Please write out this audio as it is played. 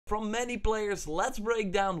from many players. Let's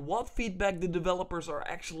break down what feedback the developers are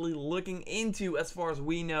actually looking into as far as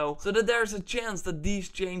we know, so that there's a chance that these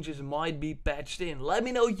changes might be patched in. Let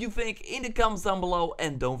me know what you think in the comments down below,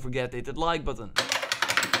 and don't forget to hit that like button.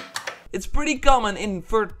 It's pretty common in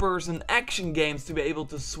third-person action games to be able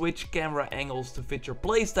to switch camera angles to fit your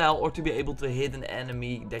playstyle, or to be able to hit an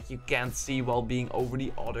enemy that you can't see while being over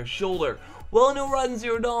the other shoulder. Well, in Horizon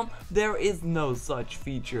Zero Dawn, there is no such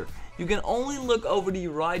feature. You can only look over the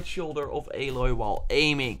right shoulder of Aloy while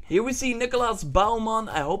aiming. Here we see Nicolas Bouwman,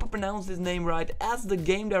 I hope I pronounced his name right, as the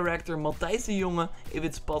game director Matthijs de Jonge, if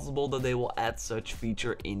it's possible that they will add such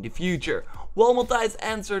feature in the future. Well, Matthijs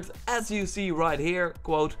answered, as you see right here,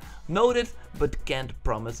 quote, "Noted, but can't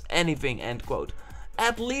promise anything," end quote.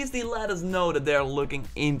 At least he let us know that they're looking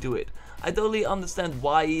into it. I totally understand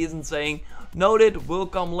why he isn't saying, "Noted, will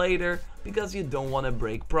come later," because you don't want to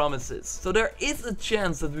break promises. So there is a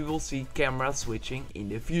chance that we will see camera switching in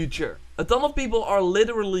the future. A ton of people are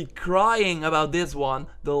literally crying about this one,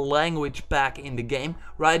 the language pack in the game.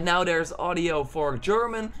 Right now there's audio for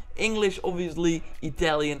German, English obviously,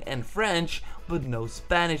 Italian and French, but no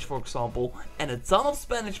Spanish for example. And a ton of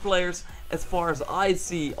Spanish players, as far as I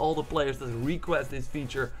see, all the players that request this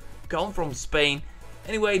feature come from Spain.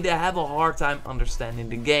 Anyway, they have a hard time understanding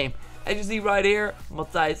the game. As you see right here,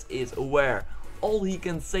 Matthijs is aware. All he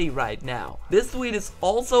can say right now. This tweet is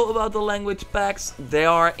also about the language packs. They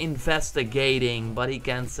are investigating, but he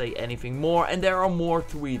can't say anything more, and there are more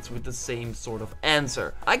tweets with the same sort of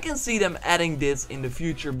answer. I can see them adding this in the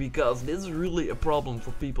future because this is really a problem for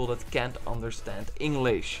people that can't understand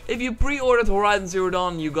English. If you pre-ordered Horizon Zero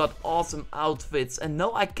Dawn, you got awesome outfits, and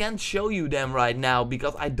no, I can't show you them right now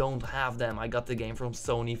because I don't have them. I got the game from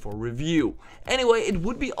Sony for review. Anyway, it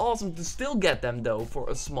would be awesome to still get them though for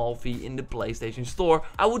a small fee in the PlayStation Store.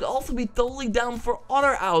 I would also be totally down for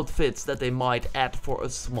other outfits that they might add for a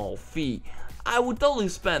small fee. I would totally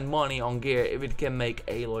spend money on gear if it can make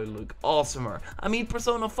Aloy look awesomer. I mean,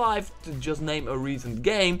 Persona 5, to just name a recent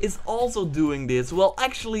game, is also doing this, well,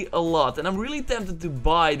 actually a lot, and I'm really tempted to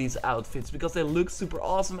buy these outfits because they look super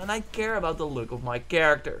awesome and I care about the look of my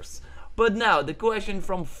characters. But now, the question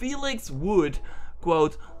from Felix Wood,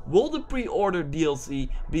 quote, "Will the pre-order DLC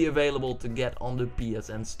be available to get on the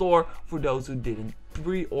PSN store for those who didn't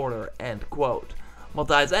pre-order," end quote.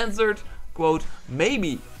 Matthijs answered, quote,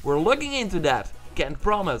 "Maybe, we're looking into that, can't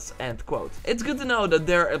promise," end quote. It's good to know that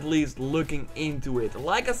they're at least looking into it.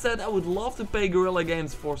 Like I said, I would love to pay Guerrilla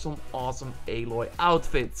Games for some awesome Aloy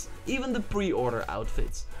outfits, even the pre-order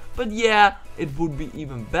outfits. But yeah, it would be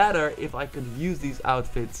even better if I could use these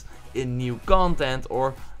outfits in new content,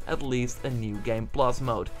 or at least a new game plus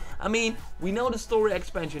mode. I mean, we know the story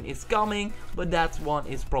expansion is coming, but that one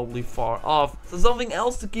is probably far off. So something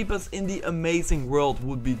else to keep us in the amazing world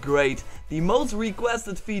would be great. The most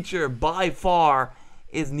requested feature by far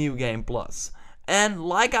is New Game Plus. And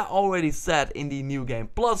like I already said in the New Game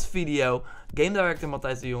Plus video, game director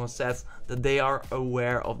Matthijs de Jonge says that they are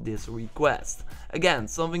aware of this request. Again,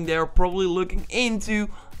 something they are probably looking into,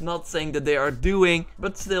 not saying that they are doing,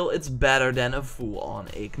 but still it's better than a full-on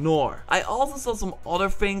ignore. I also saw some other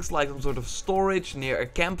things, like some sort of storage near a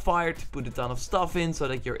campfire to put a ton of stuff in so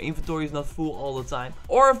that your inventory is not full all the time,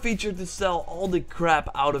 or a feature to sell all the crap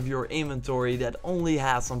out of your inventory that only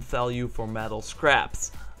has some value for metal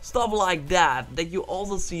scraps. Stuff like that you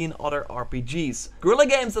also see in other RPGs. Guerrilla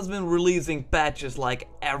Games has been releasing patches like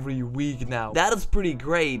every week now. That is pretty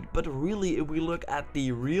great, but really if we look at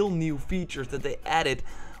the real new features that they added,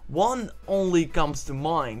 one only comes to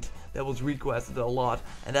mind that was requested a lot,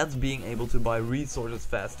 and that's being able to buy resources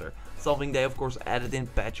faster. Something they of course added in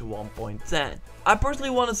patch 1.10. I personally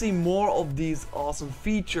want to see more of these awesome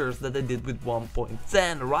features that they did with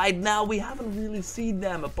 1.10. Right now we haven't really seen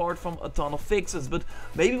them apart from a ton of fixes, but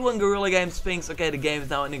maybe when Guerrilla Games thinks, okay, the game is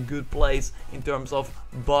now in a good place in terms of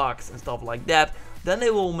bugs and stuff like that, then they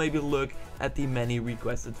will maybe look at the many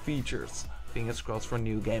requested features. Fingers crossed for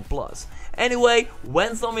New Game Plus. Anyway,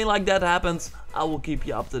 when something like that happens, I will keep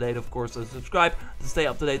you up to date, of course, so subscribe to stay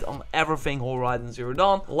up to date on everything Horizon Zero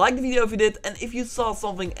Dawn. Like the video if you did, and if you saw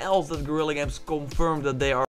something else that Guerrilla Games confirmed that they are